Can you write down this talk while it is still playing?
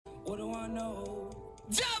What do I know?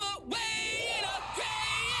 Java way in a gray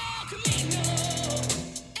El Camino.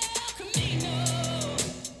 El Camino.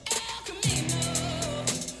 El Camino.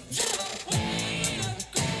 Java way in a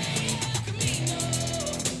gray El Camino.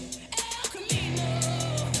 El Camino.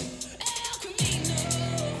 El Camino.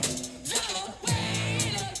 Java way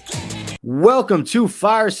in a gray. Welcome to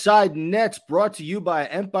Fireside Nets, brought to you by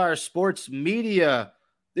Empire Sports Media.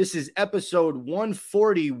 This is episode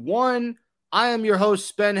 141. I am your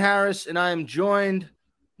host, Ben Harris, and I am joined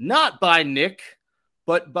not by Nick,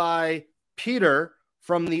 but by Peter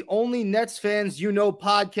from the Only Nets Fans You Know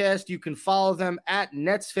podcast. You can follow them at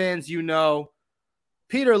Nets Fans You Know.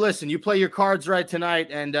 Peter, listen, you play your cards right tonight,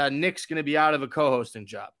 and Nick's going to be out of a co-hosting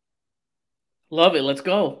job. Love it. Let's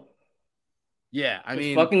go. Yeah,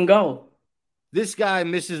 Let's fucking go. This guy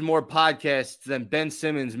misses more podcasts than Ben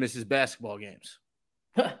Simmons misses basketball games.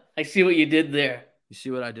 I see what you did there. You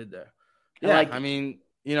see what I did there? Yeah,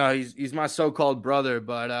 he's my so-called brother,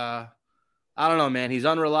 but I don't know, man. He's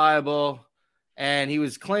unreliable, and he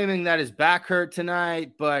was claiming that his back hurt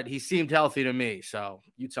tonight, but he seemed healthy to me. So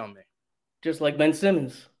you tell me. Just like Ben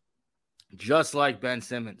Simmons. Just like Ben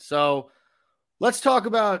Simmons. So let's talk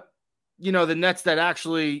about, the Nets that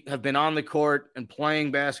actually have been on the court and playing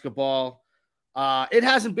basketball. It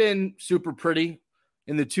hasn't been super pretty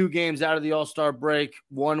in the two games out of the All-Star break.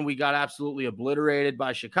 One, we got absolutely obliterated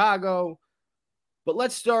by Chicago. But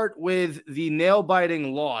let's start with the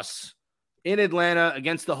nail-biting loss in Atlanta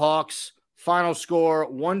against the Hawks. Final score,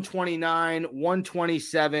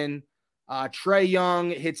 129-127. Trae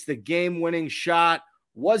Young hits the game-winning shot.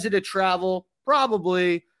 Was it a travel?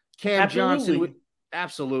 Probably. Johnson,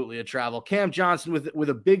 absolutely a travel. Cam Johnson with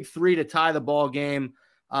a big three to tie the ball game,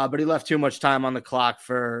 but he left too much time on the clock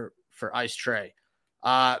for Ice Trae.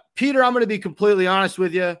 Peter, I'm going to be completely honest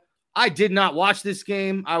with you. I did not watch this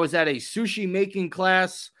game. I was at a sushi making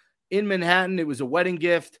class in Manhattan. It was a wedding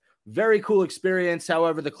gift. Very cool experience.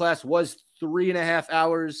 However, the class was 3.5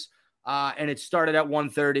 hours, and it started at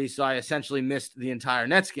 1:30, so I essentially missed the entire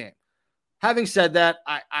Nets game. Having said that,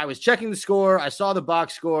 I was checking the score. I saw the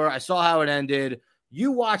box score. I saw how it ended.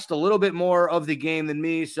 You watched a little bit more of the game than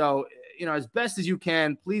me, so as best as you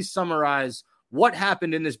can, please summarize what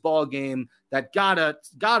happened in this ball game that got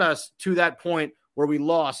us to that point where we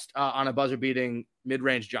lost on a buzzer-beating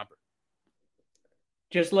mid-range jumper.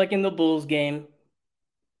 Just like in the Bulls game,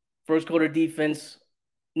 first quarter defense,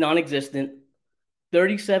 non-existent.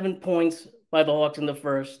 37 points by the Hawks in the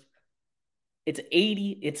first. It's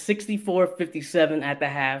 64-57 at the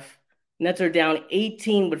half. Nets are down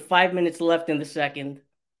 18 with 5 minutes left in the second.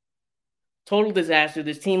 Total disaster.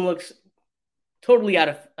 This team looks totally out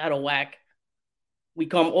of whack. We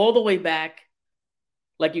come all the way back.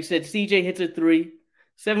 Like you said, CJ hits a three.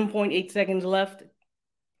 7.8 seconds left.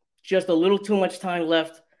 Just a little too much time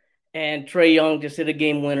left. And Trae Young just hit a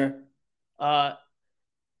game winner.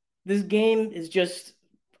 This game is just...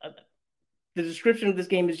 the description of this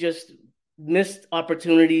game is just missed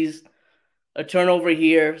opportunities. A turnover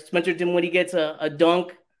here. Spencer Dinwiddie gets a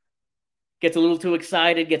dunk. Gets a little too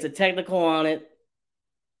excited. Gets a technical on it.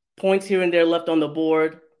 Points here and there left on the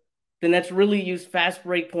board. The Nets really used fast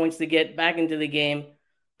break points to get back into the game.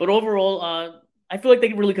 But overall, I feel like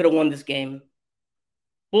they really could have won this game.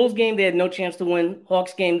 Bulls game, they had no chance to win.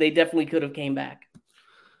 Hawks game, they definitely could have came back.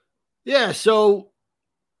 Yeah, so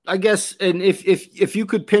I guess, and if you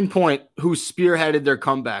could pinpoint who spearheaded their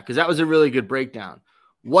comeback, because that was a really good breakdown.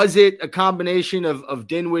 Was it a combination of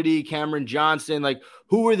Dinwiddie, Cameron Johnson? Like,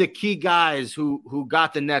 who were the key guys who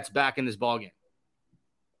got the Nets back in this ballgame?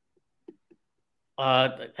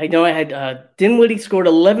 I know I had Dinwiddie scored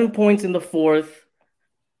 11 points in the fourth.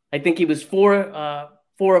 I think he was 4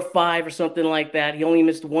 or 5 or something like that. He only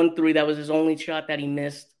missed 1 3. That was his only shot that he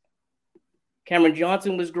missed. Cameron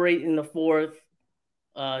Johnson was great in the fourth.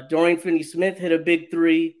 Dorian Finney-Smith hit a big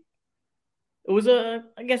 3. It was I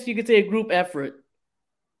guess you could say a group effort.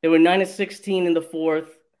 They were 9 of 16 in the fourth.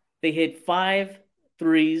 They hit 5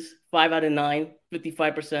 threes, 5 out of 9,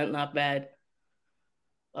 55%, not bad.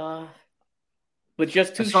 But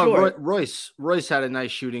just too short. Royce had a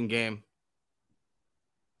nice shooting game.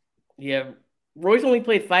 Yeah, Royce only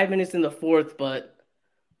played 5 minutes in the fourth, but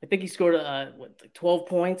I think he scored 12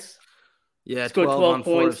 points. Yeah, 12 on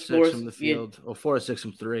 4 of 6 from the field, or 4 of 6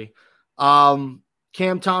 from 3. Cam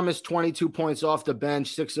Thomas, 22 points off the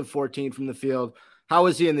bench, 6 of 14 from the field. How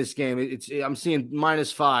was he in this game? I'm seeing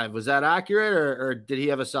 -5. Was that accurate, or did he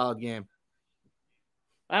have a solid game?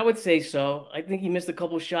 I would say so. I think he missed a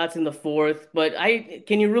couple shots in the fourth, but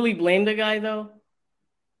can you really blame the guy though?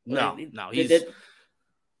 No, he's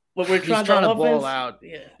trying to ball out.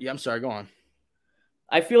 Yeah, I'm sorry. Go on.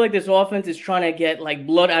 I feel like this offense is trying to get like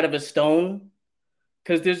blood out of a stone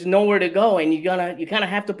because there's nowhere to go, and you kind of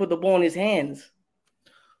have to put the ball in his hands.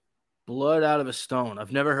 Blood out of a stone.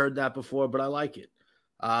 I've never heard that before, but I like it.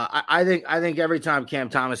 I think every time Cam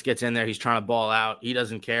Thomas gets in there, he's trying to ball out. He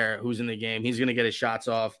doesn't care who's in the game. He's going to get his shots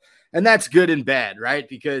off, and that's good and bad, right?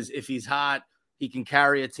 Because if he's hot, he can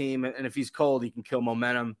carry a team, and if he's cold, he can kill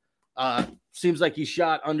momentum. Seems like he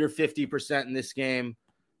shot under 50% in this game,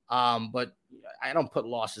 but I don't put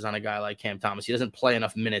losses on a guy like Cam Thomas. He doesn't play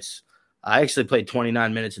enough minutes. I actually played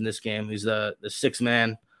 29 minutes in this game. He's the sixth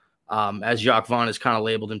man. As Jacques Vaughn has kind of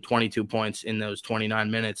labeled him, 22 points in those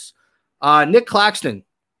 29 minutes. Nick Claxton,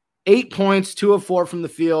 8 points, 2 of 4 from the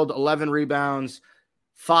field, 11 rebounds,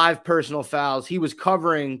 5 personal fouls. He was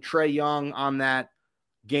covering Trae Young on that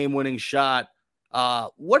game-winning shot.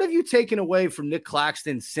 What have you taken away from Nick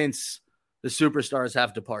Claxton since the superstars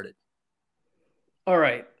have departed? All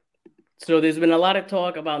right. So there's been a lot of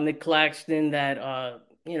talk about Nick Claxton that,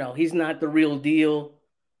 he's not the real deal,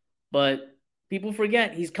 but people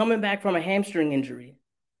forget he's coming back from a hamstring injury.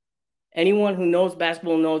 Anyone who knows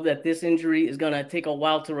basketball knows that this injury is going to take a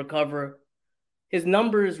while to recover. His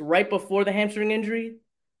numbers right before the hamstring injury,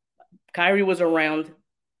 Kyrie was around.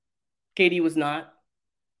 KD was not.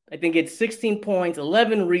 I think it's 16 points,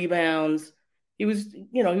 11 rebounds. He was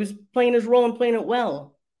playing his role and playing it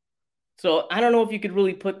well. So I don't know if you could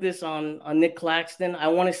really put this on Nick Claxton. I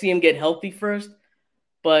want to see him get healthy first.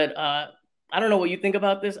 But I don't know what you think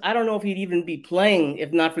about this. I don't know if he'd even be playing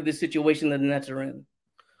if not for this situation that the Nets are in.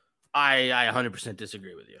 I 100%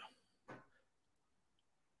 disagree with you.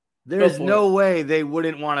 There's no way they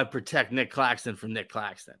wouldn't want to protect Nick Claxton from Nick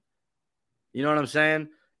Claxton. You know what I'm saying?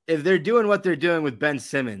 If they're doing what they're doing with Ben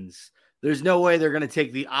Simmons, there's no way they're going to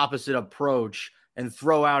take the opposite approach and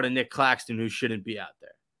throw out a Nick Claxton who shouldn't be out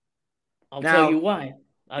there. I'll tell you why.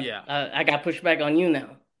 I got pushed back on you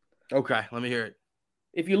now. Okay, let me hear it.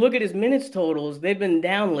 If you look at his minutes totals, they've been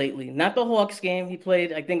down lately. Not the Hawks game. He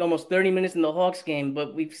played, I think, almost 30 minutes in the Hawks game,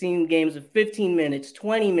 but we've seen games of 15 minutes,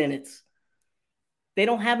 20 minutes. They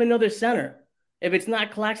don't have another center. If it's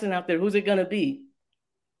not Claxton out there, who's it going to be?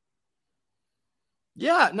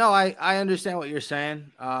 Yeah, no, I understand what you're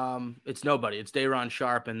saying. It's nobody. It's Day'Ron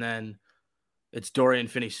Sharpe, and then it's Dorian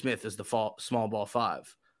Finney-Smith as the small ball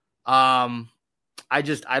 5. I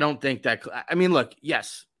don't think that – I mean, look,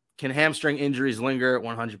 yes, can hamstring injuries linger?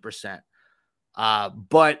 100%.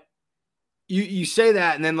 But you say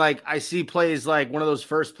that, and then, like, I see plays like one of those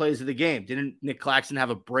first plays of the game. Didn't Nick Claxton have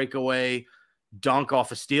a breakaway dunk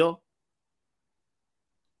off a steal?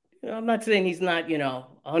 I'm not saying he's not,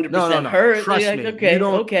 100% hurt. Trust me.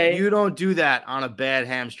 Okay. You don't do that on a bad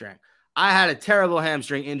hamstring. I had a terrible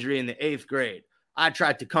hamstring injury in the 8th grade. I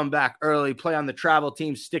tried to come back early, play on the travel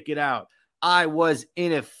team, stick it out. I was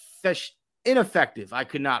ineffective. I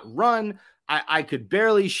could not run. I could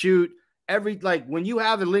barely shoot. When you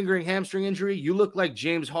have a lingering hamstring injury, you look like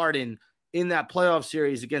James Harden in that playoff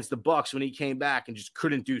series against the Bucks when he came back and just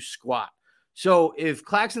couldn't do squat. So if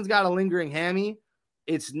Claxton's got a lingering hammy,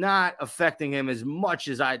 it's not affecting him as much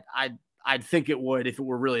as I'd think it would if it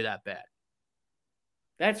were really that bad.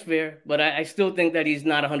 That's fair, but I still think that he's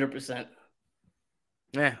not 100%.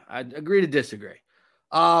 Yeah, I'd agree to disagree.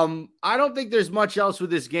 I don't think there's much else with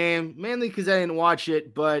this game, mainly because I didn't watch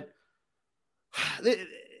it, but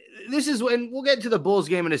this is when we'll get to the Bulls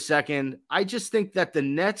game in a second. I just think that the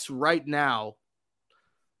Nets right now,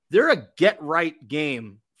 they're a get-right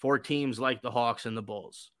game for teams like the Hawks and the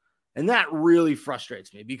Bulls. And that really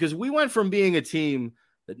frustrates me because we went from being a team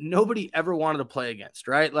that nobody ever wanted to play against,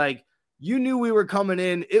 right? Like, you knew we were coming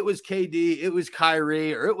in. It was KD, it was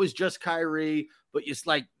Kyrie, or it was just Kyrie, but it's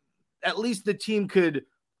like at least the team could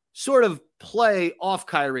sort of play off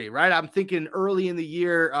Kyrie, right? I'm thinking early in the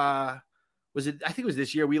year, I think it was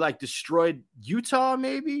this year, we like destroyed Utah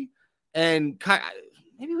maybe, and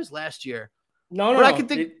maybe it was last year. No, I can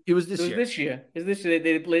think it was this year. It's this year.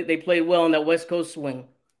 They played well on that West Coast swing.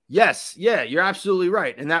 Yes, yeah, you're absolutely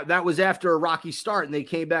right. And that was after a rocky start, and they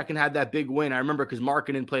came back and had that big win. I remember because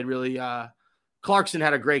Markkanen played really Clarkson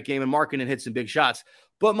had a great game, and Markkanen hit some big shots.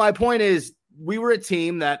 But my point is, we were a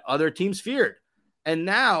team that other teams feared. And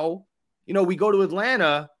now, we go to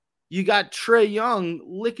Atlanta, you got Trae Young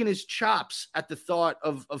licking his chops at the thought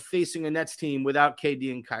of facing a Nets team without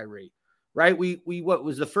KD and Kyrie, right? What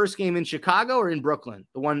was the first game in Chicago or in Brooklyn?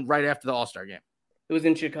 The one right after the All-Star game? It was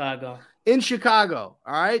in Chicago.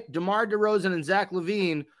 All right? DeMar DeRozan and Zach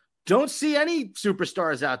LaVine don't see any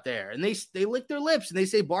superstars out there. And they lick their lips and they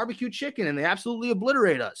say barbecue chicken and they absolutely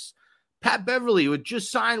obliterate us. Pat Beverly, who had just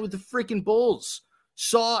signed with the freaking Bulls,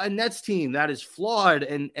 saw a Nets team that is flawed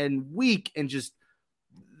and weak and just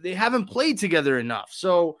they haven't played together enough.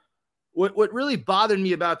 So what really bothered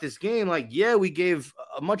me about this game, like, yeah, we gave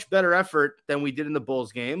a much better effort than we did in the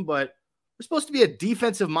Bulls game, but we're supposed to be a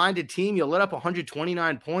defensive-minded team. You let up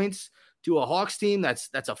 129 points to a Hawks team that's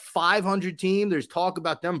a 500 team. There's talk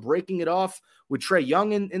about them breaking it off with Trae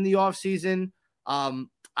Young in the offseason. I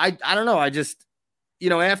don't know. I just,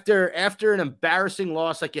 after an embarrassing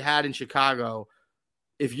loss like you had in Chicago,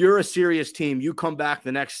 if you're a serious team, you come back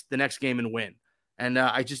the next game and win. And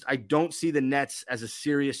I don't see the Nets as a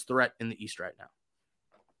serious threat in the East right now.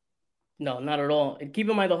 No, not at all. And keep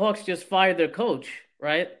in mind, the Hawks just fired their coach,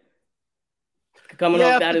 right? Coming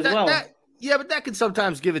off that as well. But that can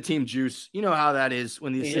sometimes give a team juice. You know how that is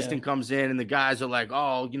when the assistant comes in and the guys are like,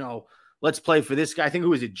 oh, let's play for this guy. I think,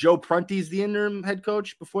 who is it? Joe Prunty's the interim head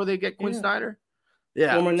coach before they get Quinn Snyder?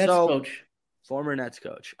 Yeah. Former Nets coach. Former Nets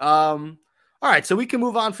coach. All right, so we can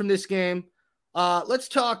move on from this game. Let's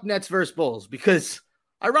talk Nets versus Bulls, because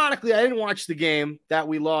ironically, I didn't watch the game that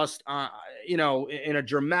we lost, in a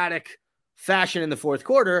dramatic fashion in the fourth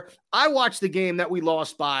quarter. I watched the game that we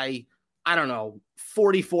lost by,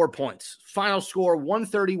 44 points. Final score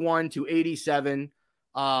 131-87.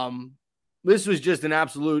 This was just an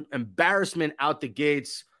absolute embarrassment out the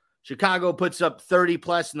gates. Chicago puts up 30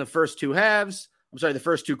 plus in the first two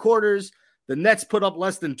quarters. The Nets put up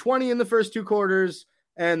less than 20 in the first two quarters,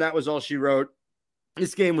 and that was all she wrote.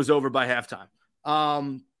 This game was over by halftime.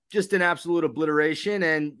 Just an absolute obliteration.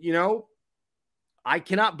 And, I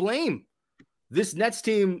cannot blame this Nets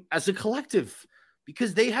team as a collective,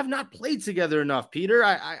 because they have not played together enough, Peter.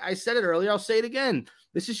 I said it earlier. I'll say it again.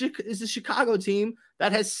 This is a Chicago team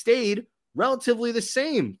that has stayed relatively the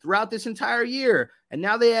same throughout this entire year. And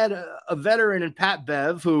now they had a veteran in Pat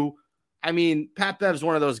Bev, who, Pat Bev's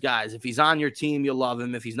one of those guys. If he's on your team, you'll love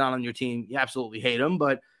him. If he's not on your team, you absolutely hate him.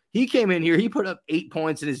 But he came in here. He put up 8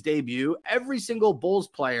 points in his debut. Every single Bulls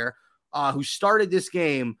player who started this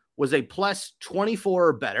game was a plus 24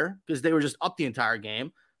 or better, because they were just up the entire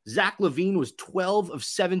game. Zach LaVine was 12 of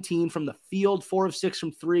 17 from the field, 4 of 6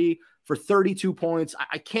 from three for 32 points.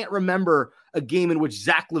 I can't remember a game in which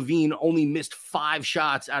Zach LaVine only missed 5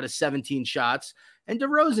 shots out of 17 shots. And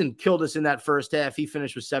DeRozan killed us in that first half. He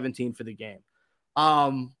finished with 17 for the game.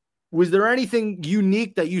 Was there anything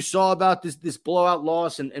unique that you saw about this blowout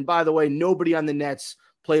loss? And by the way, nobody on the Nets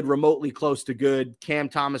played remotely close to good. Cam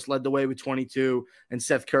Thomas led the way with 22, and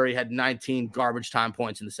Seth Curry had 19 garbage time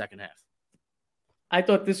points in the second half. I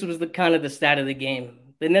thought this was the stat of the game.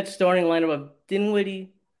 The Nets starting lineup of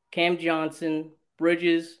Dinwiddie, Cam Johnson,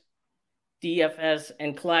 Bridges, DFS,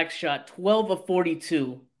 and Clax shot 12 of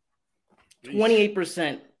 42,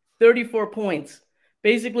 28%, 34 points.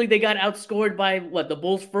 Basically, they got outscored by, the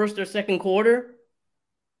Bulls' first or second quarter?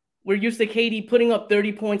 We're used to KD putting up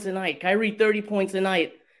 30 points a night, Kyrie 30 points a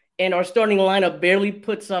night, and our starting lineup barely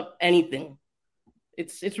puts up anything.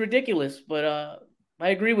 It's ridiculous, but I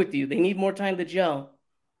agree with you. They need more time to gel,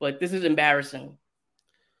 but this is embarrassing.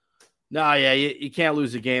 No, yeah, you can't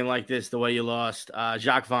lose a game like this the way you lost.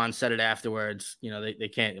 Jacques Vaughn said it afterwards. They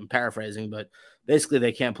can't, I'm paraphrasing, but basically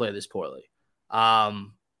they can't play this poorly.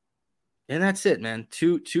 And that's it, man.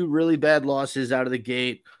 Two really bad losses out of the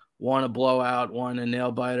gate. One a blowout, one a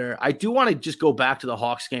nail biter. I do want to just go back to the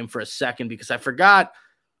Hawks game for a second, because I forgot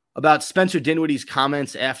about Spencer Dinwiddie's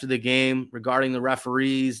comments after the game regarding the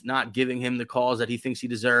referees not giving him the calls that he thinks he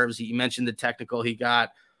deserves. He mentioned the technical he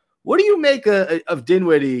got. What do you make of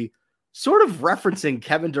Dinwiddie sort of referencing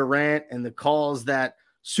Kevin Durant and the calls that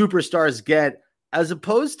superstars get, as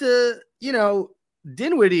opposed to,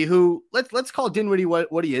 Dinwiddie, who let's call Dinwiddie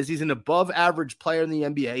what he is. He's an above average player in the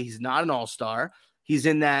NBA. He's not an all-star. He's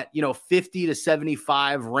in that, 50 to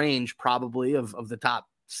 75 range, probably of the top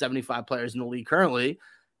 75 players in the league currently.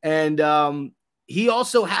 And he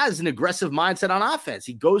also has an aggressive mindset on offense.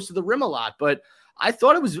 He goes to the rim a lot, but I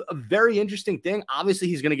thought it was a very interesting thing. Obviously,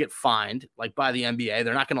 he's going to get fined by the NBA.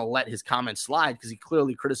 They're not going to let his comments slide because he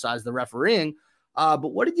clearly criticized the refereeing. But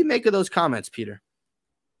what did you make of those comments, Peter?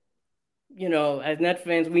 As Net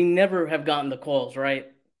fans, we never have gotten the calls, right?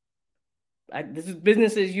 This is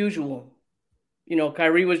business as usual.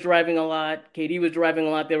 Kyrie was driving a lot. KD was driving a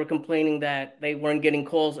lot. They were complaining that they weren't getting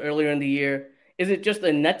calls earlier in the year. Is it just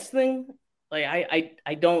a Nets thing?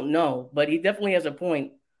 I don't know, but he definitely has a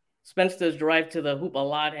point. Spence does drive to the hoop a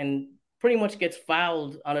lot and pretty much gets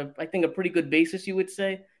fouled on a pretty good basis, you would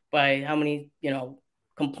say, by how many,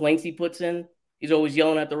 complaints he puts in. He's always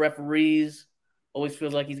yelling at the referees, always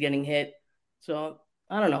feels like he's getting hit. So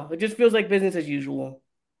I don't know. It just feels like business as usual.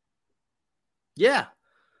 Yeah.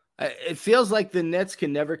 It feels like the Nets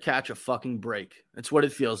can never catch a fucking break. That's what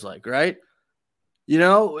it feels like, right?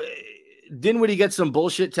 Dinwiddie gets some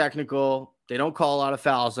bullshit technical. They don't call a lot of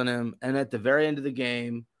fouls on him. And at the very end of the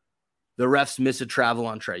game, the refs miss a travel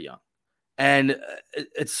on Trae Young. And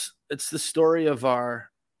it's the story of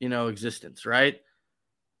our, existence, right?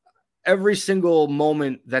 Every single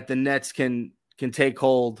moment that the Nets can take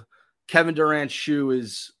hold, Kevin Durant's shoe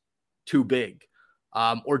is too big,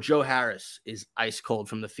 or Joe Harris is ice cold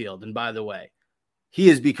from the field. And by the way, he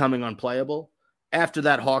is becoming unplayable. After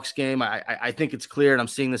that Hawks game, I think it's clear, and I'm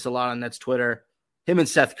seeing this a lot on Nets Twitter, him and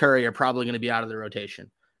Seth Curry are probably going to be out of the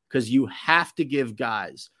rotation because you have to give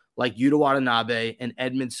guys like Yuta Watanabe and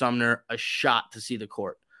Edmund Sumner a shot to see the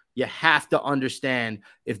court. You have to understand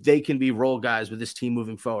if they can be role guys with this team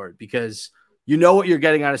moving forward, because you know what you're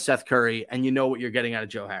getting out of Seth Curry and you know what you're getting out of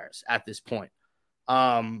Joe Harris at this point.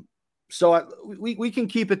 So we can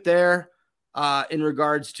keep it there in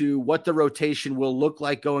regards to what the rotation will look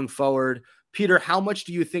like going forward. Peter, how much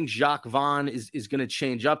do you think Jacques Vaughn is going to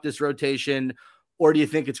change up this rotation, or do you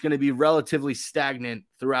think it's going to be relatively stagnant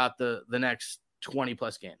throughout the next 20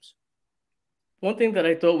 plus games? One thing that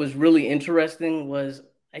I thought was really interesting was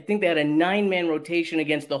I think they had a 9-man rotation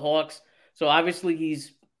against the Hawks. So obviously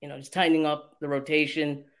he's tightening up the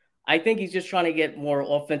rotation. I think he's just trying to get more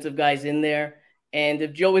offensive guys in there. And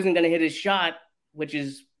if Joe isn't going to hit his shot, which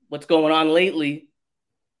is what's going on lately,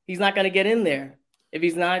 he's not going to get in there. If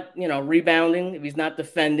he's not, rebounding, if he's not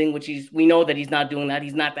defending, which we know that he's not doing that.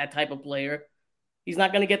 He's not that type of player. He's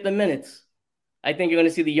not going to get the minutes. I think you're going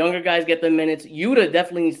to see the younger guys get the minutes. Yuta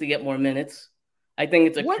definitely needs to get more minutes. I think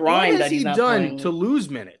it's a crime that he's not playing. What has he done to lose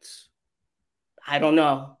minutes? I don't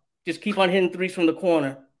know. Just keep on hitting threes from the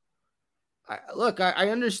corner. I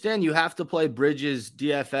understand you have to play Bridges,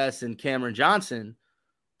 DFS, and Cameron Johnson,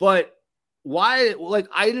 but why?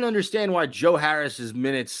 I didn't understand why Joe Harris's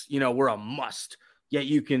minutes, were a must. Yet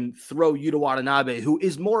you can throw Yuta Watanabe, who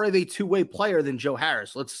is more of a two-way player than Joe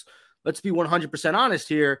Harris. Let's be 100% honest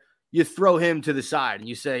here. You throw him to the side and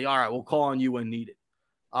you say, all right, we'll call on you when needed.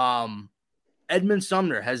 Edmund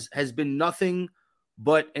Sumner has been nothing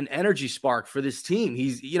but an energy spark for this team.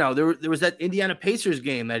 He's, there was that Indiana Pacers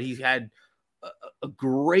game that he had a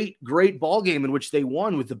great ball game in which they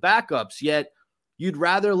won with the backups. Yet you'd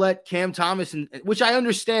rather let Cam Thomas, which I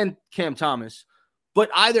understand Cam Thomas, but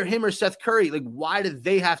either him or Seth Curry, why do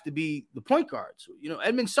they have to be the point guards?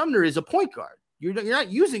 Edmund Sumner is a point guard. You're not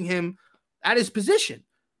using him at his position.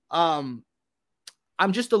 I'm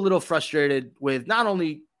just a little frustrated with not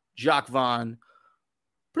only Jacques Vaughn,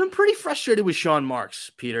 but I'm pretty frustrated with Sean Marks,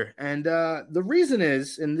 Peter. And the reason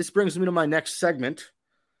is, and this brings me to my next segment.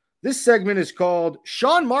 This segment is called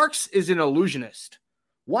Sean Marks is an Illusionist.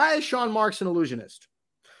 Why is Sean Marks an illusionist?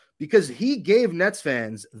 Because he gave Nets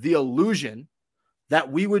fans the illusion that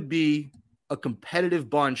we would be a competitive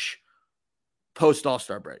bunch post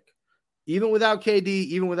All-Star break. Even without KD,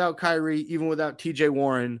 even without Kyrie, even without TJ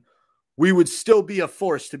Warren, we would still be a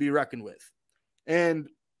force to be reckoned with. And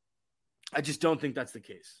I just don't think that's the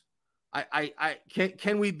case.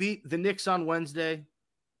 Can we beat the Knicks on Wednesday?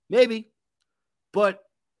 Maybe. But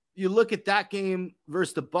you look at that game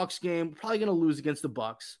versus the Bucks game, we're probably going to lose against the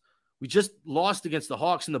Bucks. We just lost against the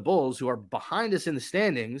Hawks and the Bulls, who are behind us in the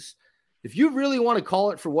standings. If you really want to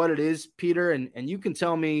call it for what it is, Peter, and you can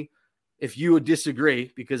tell me if you would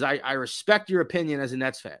disagree, because I respect your opinion as a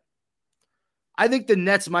Nets fan. I think the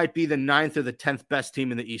Nets might be the 9th or the 10th best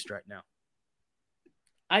team in the East right now.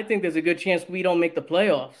 I think there's a good chance we don't make the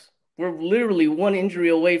playoffs. We're literally one injury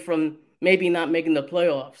away from maybe not making the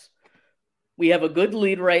playoffs. We have a good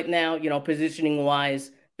lead right now,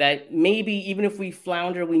 positioning-wise, that maybe even if we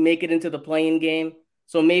flounder, we make it into the play-in game.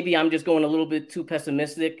 So maybe I'm just going a little bit too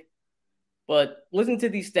pessimistic. But listen to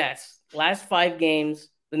these stats. Last 5 games,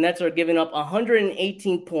 the Nets are giving up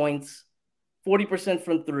 118 points, 40%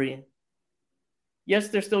 from 3. Yes,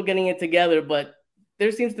 they're still getting it together, but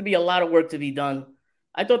there seems to be a lot of work to be done.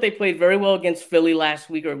 I thought they played very well against Philly last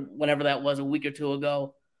week or whenever that was, a week or two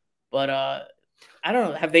ago. But I don't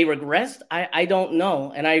know. Have they regressed? I don't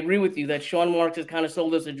know. And I agree with you that Sean Marks has kind of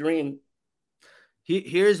sold us a dream.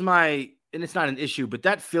 Here's my, and it's not an issue, but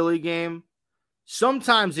that Philly game,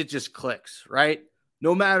 sometimes it just clicks, right?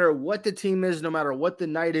 No matter what the team is, no matter what the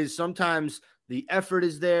night is, sometimes the effort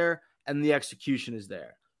is there and the execution is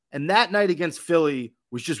there. And that night against Philly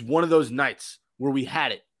was just one of those nights where we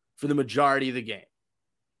had it for the majority of the game.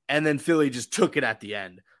 And then Philly just took it at the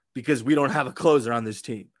end because we don't have a closer on this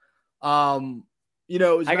team. I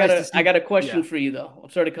got a question for you, though. I'm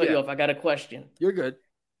sorry to cut you off. I got a question. You're good.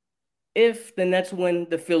 If the Nets win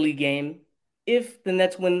the Philly game, if the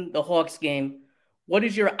Nets win the Hawks game, what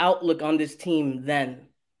is your outlook on this team then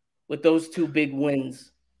with those 2 big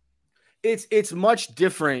wins? It's much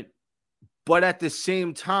different, but at the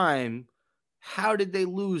same time, How did they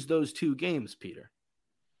lose those 2 games, Peter?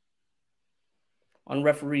 On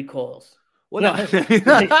referee calls. Well, no,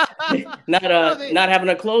 not having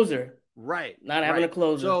a closer. Right. Not having a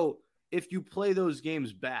closer. So if you play those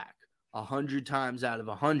games back 100 times out of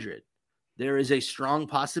 100, there is a strong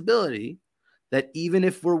possibility that even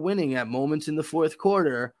if we're winning at moments in the fourth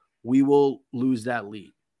quarter, we will lose that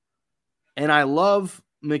lead. And I love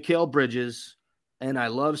Mikal Bridges, and I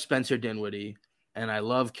love Spencer Dinwiddie, and I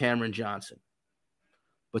love Cameron Johnson.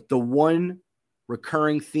 But the one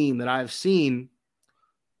recurring theme that I've seen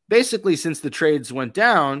basically since the trades went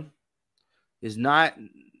down is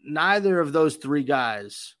neither of those 3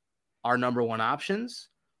 guys are number 1 options,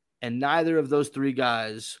 and neither of those 3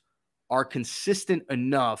 guys are consistent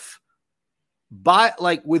enough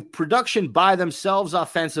with production by themselves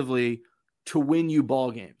offensively to win you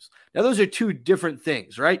ball games. Now, those are 2 different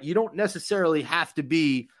things, right? You don't necessarily have to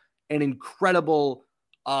be an incredible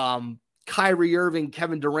Kyrie Irving,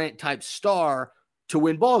 Kevin Durant type star to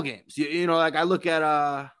win ball games. You know, like I look at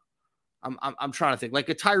I'm trying to think, like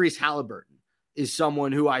a Tyrese Halliburton is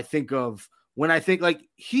someone who I think of when I think like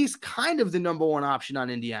he's kind of the number 1 option on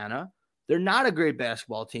Indiana. They're not a great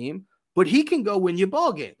basketball team, but he can go win you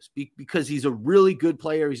ball games because he's a really good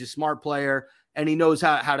player. He's a smart player, and he knows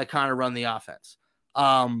how to kind of run the offense.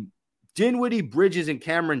 Dinwiddie, Bridges, and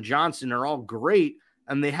Cameron Johnson are all great,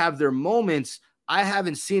 and they have their moments. I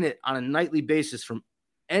haven't seen it on a nightly basis from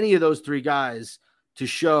any of those 3 guys to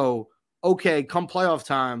show, okay, come playoff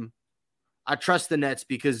time, I trust the Nets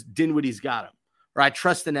because Dinwiddie's got him, or I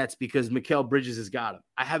trust the Nets because Mikal Bridges has got him.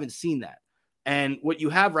 I haven't seen that. And what you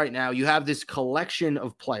have right now, you have this collection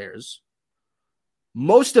of players.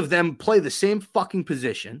 Most of them play the same fucking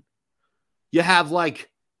position. You have like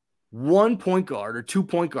 1 point guard or 2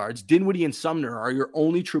 point guards. Dinwiddie and Sumner are your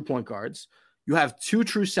only true point guards. You have 2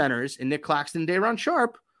 true centers in Nick Claxton and Day'Ron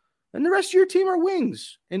Sharpe, and the rest of your team are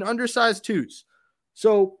wings and undersized 2s.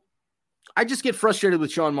 So I just get frustrated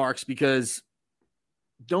with Sean Marks because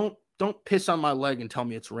don't piss on my leg and tell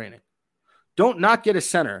me it's raining. Don't not get a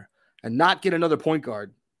center and not get another point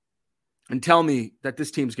guard and tell me that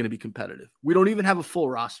this team's going to be competitive. We don't even have a full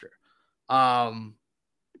roster.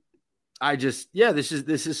 This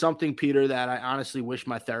is something, Peter, that I honestly wish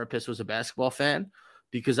my therapist was a basketball fan,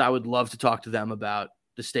 because I would love to talk to them about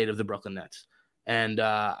the state of the Brooklyn Nets. And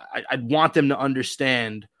I'd want them to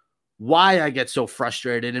understand why I get so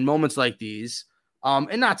frustrated in moments like these.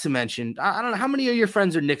 And not to mention, I don't know, how many of your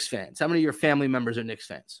friends are Knicks fans? How many of your family members are Knicks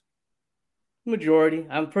fans? Majority.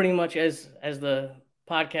 I'm pretty much, as the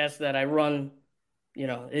podcast that I run,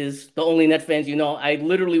 is the only Net fans. I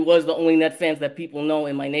literally was the only Net fans that people know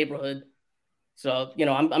in my neighborhood. So,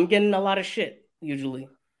 I'm getting a lot of shit usually.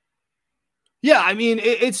 Yeah, I mean,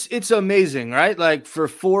 it's amazing, right? Like for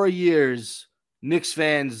 4 years, Knicks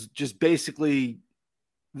fans just basically,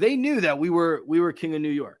 they knew that we were king of New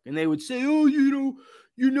York, and they would say, "Oh,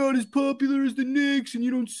 you're not as popular as the Knicks, and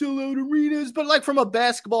you don't sell out arenas." But like from a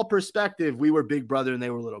basketball perspective, we were big brother and they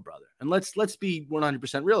were little brother. And let's be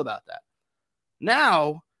 100% real about that.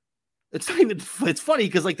 Now, it's funny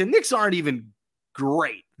because like the Knicks aren't even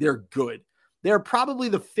great; they're good. They're probably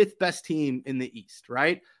the 5th best team in the East,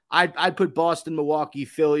 right? I'd put Boston, Milwaukee,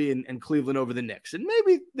 Philly, and Cleveland over the Knicks. And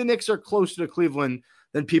maybe the Knicks are closer to Cleveland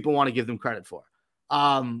than people want to give them credit for.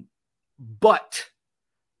 But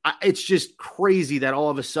it's just crazy that all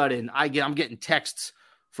of a sudden I'm getting texts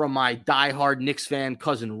from my diehard Knicks fan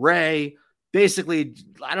cousin Ray. Basically,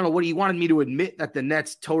 I don't know what he wanted me to admit, that the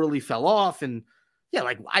Nets totally fell off. And yeah,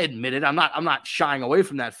 like I admit it. I'm not shying away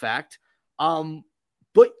from that fact.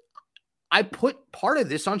 But I put part of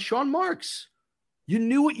this on Sean Marks. You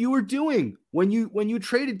knew what you were doing when you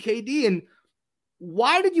traded KD, and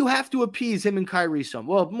why did you have to appease him and Kyrie some?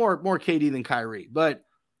 Well, more KD than Kyrie, but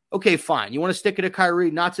okay, fine. You want to stick it to Kyrie,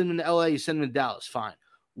 not send him to LA, you send him to Dallas, fine.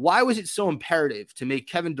 Why was it so imperative to make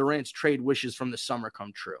Kevin Durant's trade wishes from the summer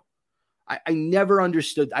come true? I never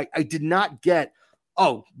understood. I did not get,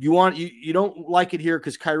 you don't like it here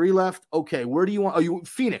because Kyrie left? Okay, where do you want? Oh, you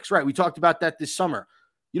Phoenix, right? We talked about that this summer.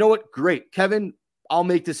 You know what? Great. Kevin, I'll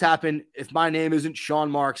make this happen. If my name isn't Sean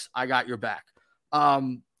Marks, I got your back.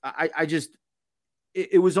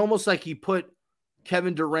 It was almost like he put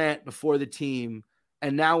Kevin Durant before the team,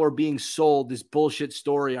 and now we're being sold this bullshit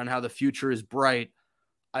story on how the future is bright.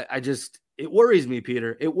 It worries me,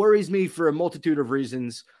 Peter. It worries me for a multitude of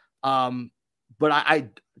reasons. But I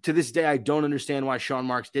to this day, I don't understand why Sean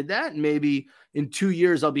Marks did that. And maybe in 2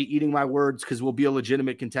 years, I'll be eating my words because we'll be a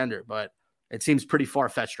legitimate contender. But it seems pretty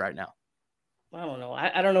far-fetched right now. I don't know.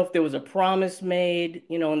 I don't know if there was a promise made,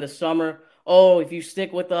 in the summer. Oh, if you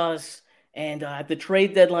stick with us and at the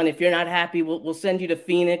trade deadline, if you're not happy, we'll send you to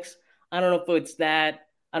Phoenix. I don't know if it's that.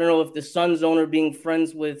 I don't know if the Suns owner being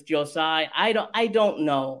friends with Josiah. I don't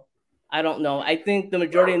know. I think the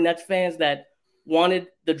majority of Nets fans that wanted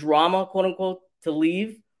the drama, quote unquote, to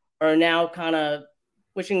leave are now kind of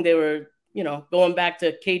wishing they were, going back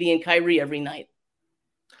to KD and Kyrie every night.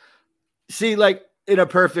 See, like in a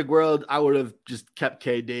perfect world, I would have just kept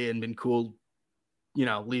KD and been cool,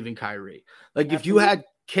 leaving Kyrie. Like Absolutely. If you had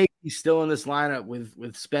KD still in this lineup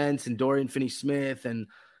with Spence and Dorian Finney-Smith and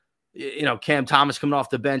Cam Thomas coming off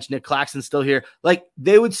the bench, Nick Claxton still here, like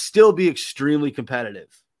they would still be extremely competitive.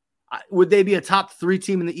 Would they be a top 3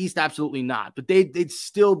 team in the East? Absolutely not. But they'd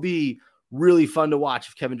still be really fun to watch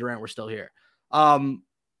if Kevin Durant were still here.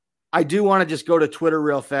 I do want to just go to Twitter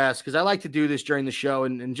real fast because I like to do this during the show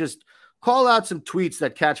and just call out some tweets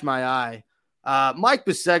that catch my eye. Mike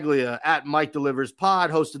Biseglia at Mike Delivers Pod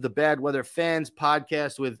hosted the Bad Weather Fans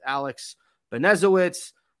podcast with Alex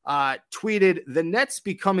Benezowitz. Tweeted, the Nets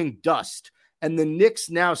becoming dust and the Knicks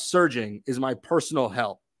now surging is my personal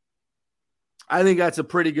hell. I think that's a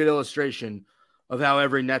pretty good illustration of how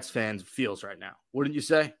every Nets fan feels right now. Wouldn't you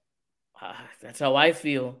say? That's how I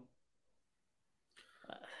feel.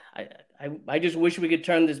 I just wish we could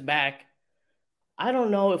turn this back. I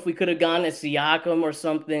don't know if we could have gone to Siakam or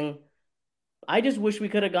something. I just wish we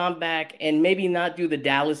could have gone back and maybe not do the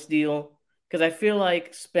Dallas deal because I feel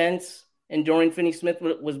like Spence and Dorian Finney-Smith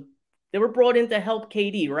they were brought in to help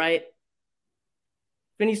KD, right?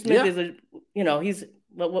 Finney-Smith is he's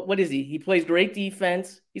what is he? He plays great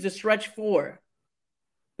defense. He's a stretch 4.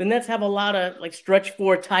 The Nets have a lot of like stretch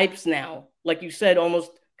 4 types now. Like you said,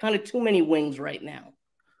 almost kind of too many wings right now.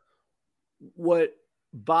 What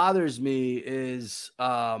bothers me is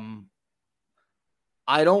I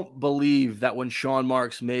don't believe that when Sean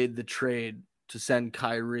Marks made the trade to send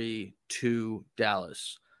Kyrie to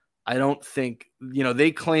Dallas, I don't think,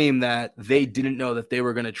 they claim that they didn't know that they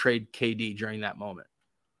were going to trade KD during that moment.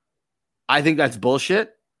 I think that's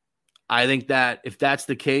bullshit. I think that if that's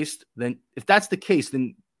the case,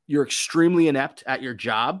 then you're extremely inept at your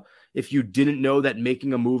job. If you didn't know that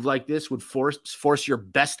making a move like this would force your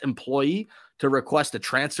best employee to request a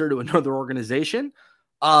transfer to another organization,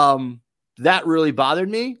 that really bothered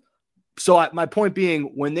me. So my point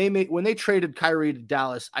being, when they traded Kyrie to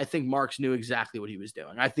Dallas, I think Marks knew exactly what he was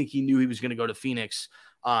doing. I think he knew he was going to go to Phoenix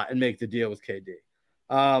and make the deal with KD.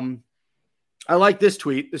 I like this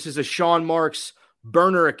tweet. This is a Sean Marks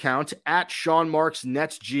burner account at Sean Marks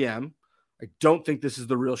Nets GM. I don't think this is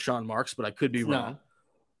the real Sean Marks, but I could be wrong.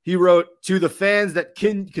 He wrote, to the fans that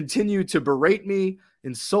can continue to berate me,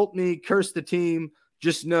 insult me, curse the team,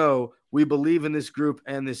 just know we believe in this group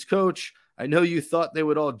and this coach. I know you thought they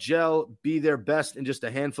would all gel, be their best in just a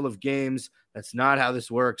handful of games. That's not how this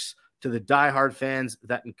works. To the diehard fans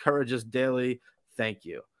that encourage us daily, thank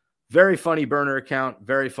you. Very funny burner account,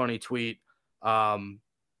 very funny tweet. I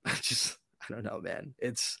don't know, man.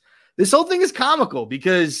 This whole thing is comical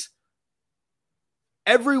because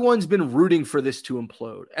everyone's been rooting for this to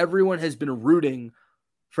implode. Everyone has been rooting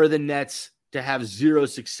for the Nets to have zero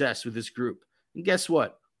success with this group. And guess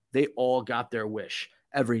what? They all got their wish.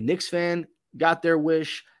 Every Knicks fan got their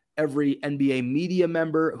wish. Every NBA media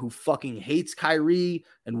member who fucking hates Kyrie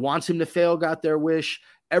and wants him to fail got their wish.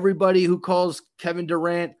 Everybody who calls Kevin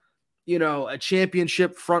Durant, a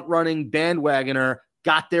championship front-running bandwagoner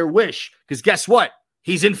got their wish. Because guess what?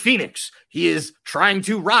 He's in Phoenix. He is trying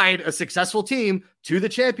to ride a successful team to the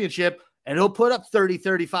championship, and he'll put up 30,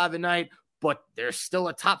 35 a night, but they're still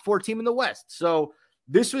a top 4 team in the West. So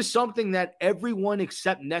this was something that everyone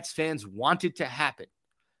except Nets fans wanted to happen.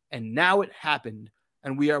 And now it happened,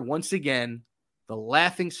 and we are once again the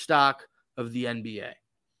laughing stock of the NBA.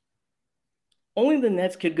 Only the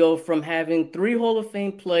Nets could go from having 3 Hall of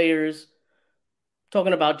Fame players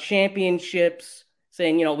talking about championships,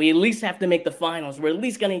 saying, we at least have to make the finals. We're at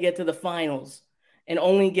least going to get to the finals and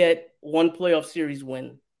only get 1 playoff series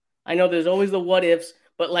win. I know there's always the what ifs,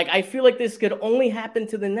 but I feel like this could only happen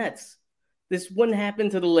to the Nets. This wouldn't happen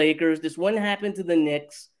to the Lakers. This wouldn't happen to the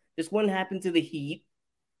Knicks. This wouldn't happen to the Heat.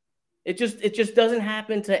 It just doesn't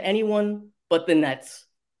happen to anyone but the Nets.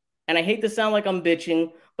 And I hate to sound like I'm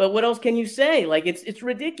bitching, but what else can you say? It's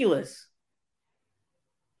ridiculous.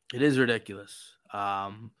 It is ridiculous.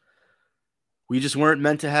 We just weren't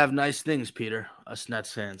meant to have nice things, Peter, us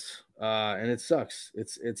Nets fans. And it sucks.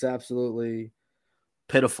 It's absolutely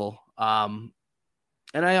pitiful. And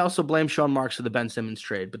I also blame Sean Marks for the Ben Simmons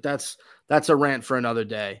trade, but that's a rant for another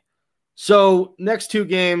day. So next 2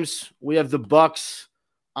 games, we have the Bucks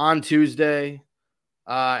on Tuesday,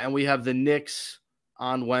 and we have the Knicks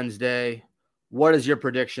on Wednesday. What is your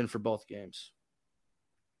prediction for both games?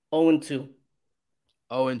 0-2.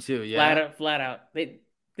 0-2, yeah. Flat out.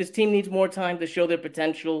 This team needs more time to show their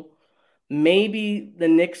potential. Maybe the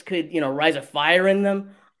Knicks could, rise a fire in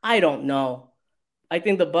them. I don't know. I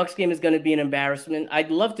think the Bucks game is going to be an embarrassment. I'd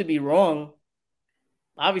love to be wrong.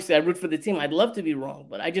 Obviously, I root for the team. I'd love to be wrong,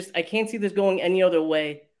 but I can't see this going any other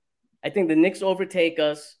way. I think the Knicks overtake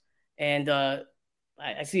us, and I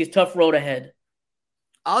see a tough road ahead.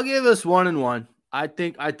 I'll give us 1-1. I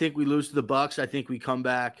think we lose to the Bucks. I think we come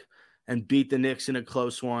back and beat the Knicks in a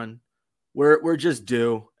close one. We're just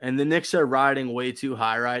due, and the Knicks are riding way too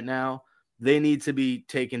high right now. They need to be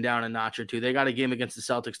taken down a notch or two. They got a game against the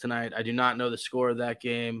Celtics tonight. I do not know the score of that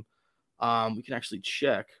game. We can actually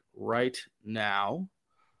check right now.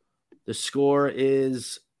 The score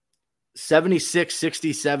is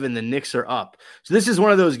 76-67. The Knicks are up. So this is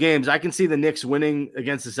one of those games. I can see the Knicks winning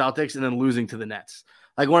against the Celtics and then losing to the Nets.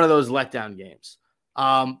 Like one of those letdown games.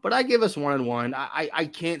 But I give us 1-1. I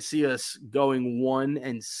can't see us going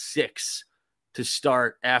 1-6 to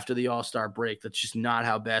start after the All-Star break. That's just not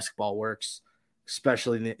how basketball works,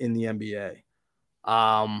 especially in the NBA.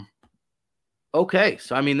 Okay,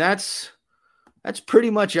 so I mean that's pretty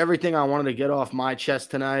much everything I wanted to get off my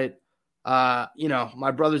chest tonight.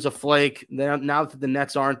 My brother's a flake. Now that the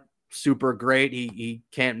Nets aren't super great, he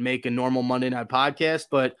can't make a normal Monday night podcast,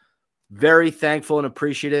 but very thankful and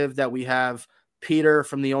appreciative that we have Peter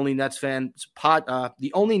from the Only Nets Fans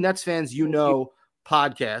the Only Nets Fans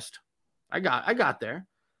podcast. I got there.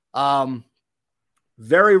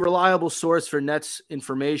 Very reliable source for Nets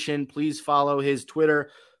information. Please follow his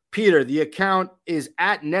Twitter. Peter, the account is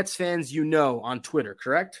at Nets Fans on Twitter,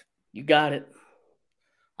 correct? You got it.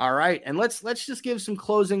 All right, and let's just give some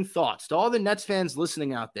closing thoughts to all the Nets fans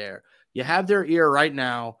listening out there. You have their ear right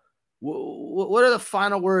now. What are the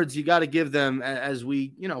final words you got to give them as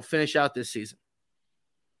we, finish out this season?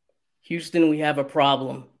 Houston, we have a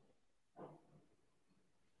problem.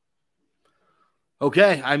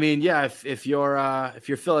 Okay, I mean, yeah, if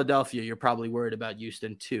you're Philadelphia, you're probably worried about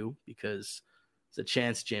Houston too, because there's a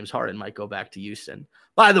chance James Harden might go back to Houston.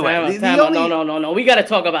 By the way, no. We got to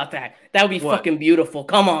talk about that. That would be fucking beautiful.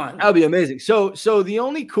 Come on. That would be amazing. So the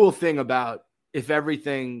only cool thing about if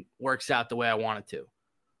everything works out the way I want it to,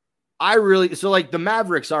 the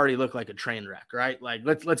Mavericks already look like a train wreck, right? Like,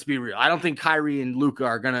 let's be real. I don't think Kyrie and Luka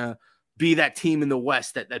are going to be that team in the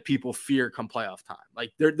West that people fear come playoff time.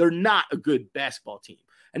 Like, they're not a good basketball team.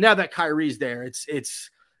 And now that Kyrie's there,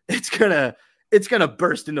 it's gonna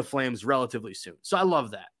burst into flames relatively soon. So I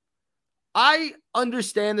love that. I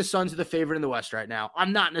understand the Suns are the favorite in the West right now.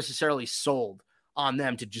 I'm not necessarily sold on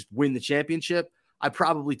them to just win the championship. I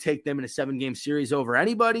probably take them in a 7-game series over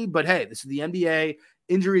anybody, but hey, this is the NBA.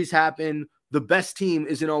 Injuries happen. The best team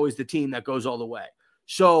isn't always the team that goes all the way.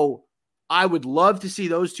 So I would love to see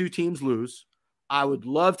those two teams lose. I would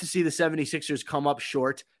love to see the 76ers come up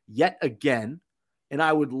short yet again. And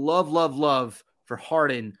I would love for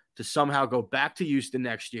Harden to somehow go back to Houston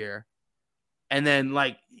next year. And then,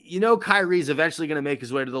 Kyrie's eventually going to make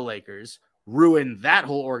his way to the Lakers, ruin that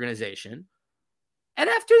whole organization. And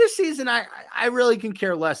after the season, I really can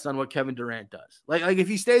care less on what Kevin Durant does. Like if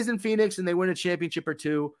he stays in Phoenix and they win a championship or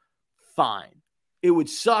two, fine. It would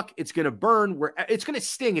suck. It's going to burn. It's going to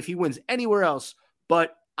sting if he wins anywhere else.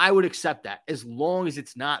 But I would accept that as long as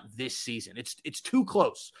it's not this season. It's too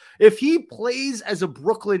close. If he plays as a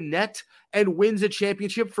Brooklyn Net and wins a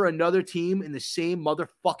championship for another team in the same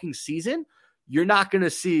motherfucking season, you're not going to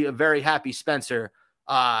see a very happy Spencer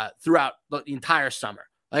throughout the entire summer.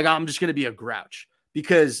 Like, I'm just going to be a grouch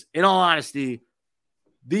because, in all honesty,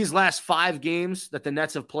 these last 5 games that the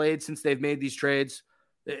Nets have played since they've made these trades,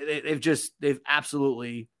 they've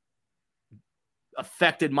absolutely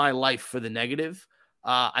affected my life for the negative.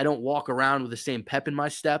 I don't walk around with the same pep in my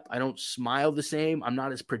step. I don't smile the same. I'm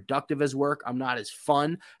not as productive as work. I'm not as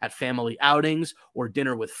fun at family outings or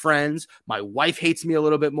dinner with friends. My wife hates me a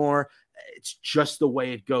little bit more. It's just the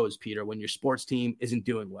way it goes, Peter, when your sports team isn't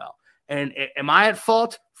doing well. And am I at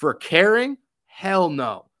fault for caring? Hell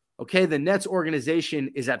no. Okay, the Nets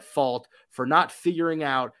organization is at fault for not figuring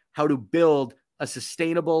out how to build a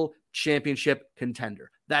sustainable championship contender.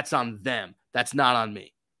 That's on them. That's not on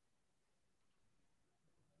me.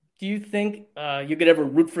 Do you think you could ever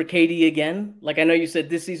root for KD again? Like, I know you said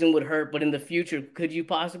this season would hurt, but in the future, could you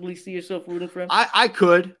possibly see yourself rooting for him? I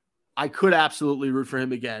could absolutely root for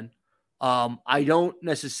him again. I don't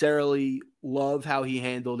necessarily love how he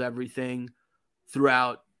handled everything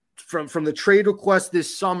throughout from the trade request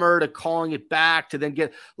this summer to calling it back to then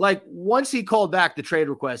once he called back the trade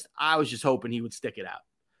request, I was just hoping he would stick it out.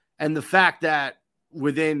 And the fact that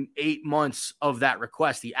within 8 months of that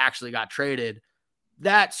request, he actually got traded,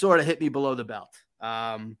 that sort of hit me below the belt.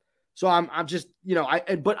 So So I'm just,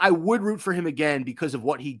 but I would root for him again because of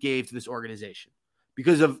what he gave to this organization,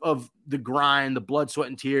 because of the grind, the blood, sweat,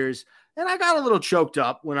 and tears. And I got a little choked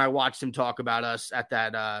up when I watched him talk about us at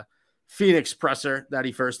that Phoenix presser that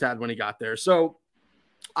he first had when he got there. So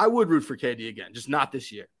I would root for KD again, just not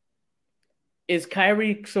this year. Is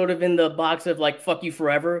Kyrie sort of in the box of like, fuck you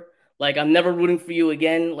forever? Like, I'm never rooting for you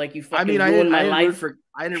again. Like, you fucking ruined my life.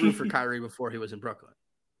 I didn't root for Kyrie before he was in Brooklyn.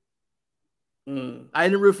 I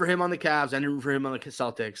didn't root for him on the Cavs. I didn't root for him on the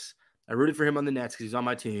Celtics. I rooted for him on the Nets because he's on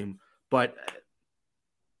my team. But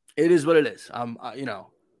it is what it is.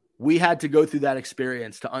 We had to go through that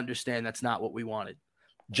experience to understand that's not what we wanted.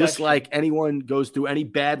 Just like anyone goes through any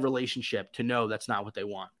bad relationship to know that's not what they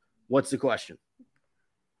want. What's the question?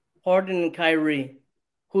 Harden and Kyrie,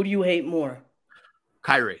 who do you hate more?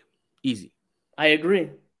 Kyrie, easy. I agree.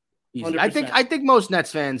 100%. Easy. I think most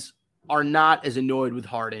Nets fans are not as annoyed with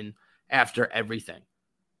Harden after everything.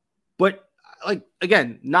 But like,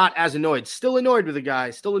 again, not as annoyed. Still annoyed with the guy.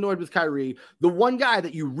 Still annoyed with Kyrie. The one guy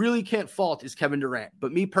that you really can't fault is Kevin Durant.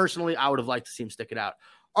 But me personally, I would have liked to see him stick it out.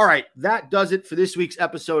 All right, that does it for this week's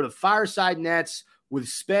episode of Fireside Nets with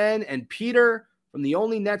Spen and Peter from the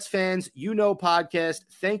Only Nets Fans You Know podcast.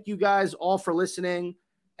 Thank you guys all for listening.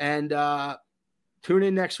 And tune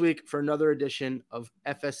in next week for another edition of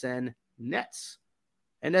FSN Nets.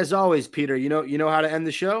 And as always, Peter, you know how to end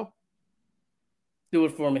the show? Do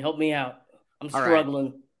it for me. Help me out. I'm all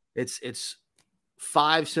struggling. Right. It's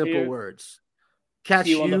 5 simple words. Catch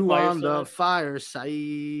you on the fireside.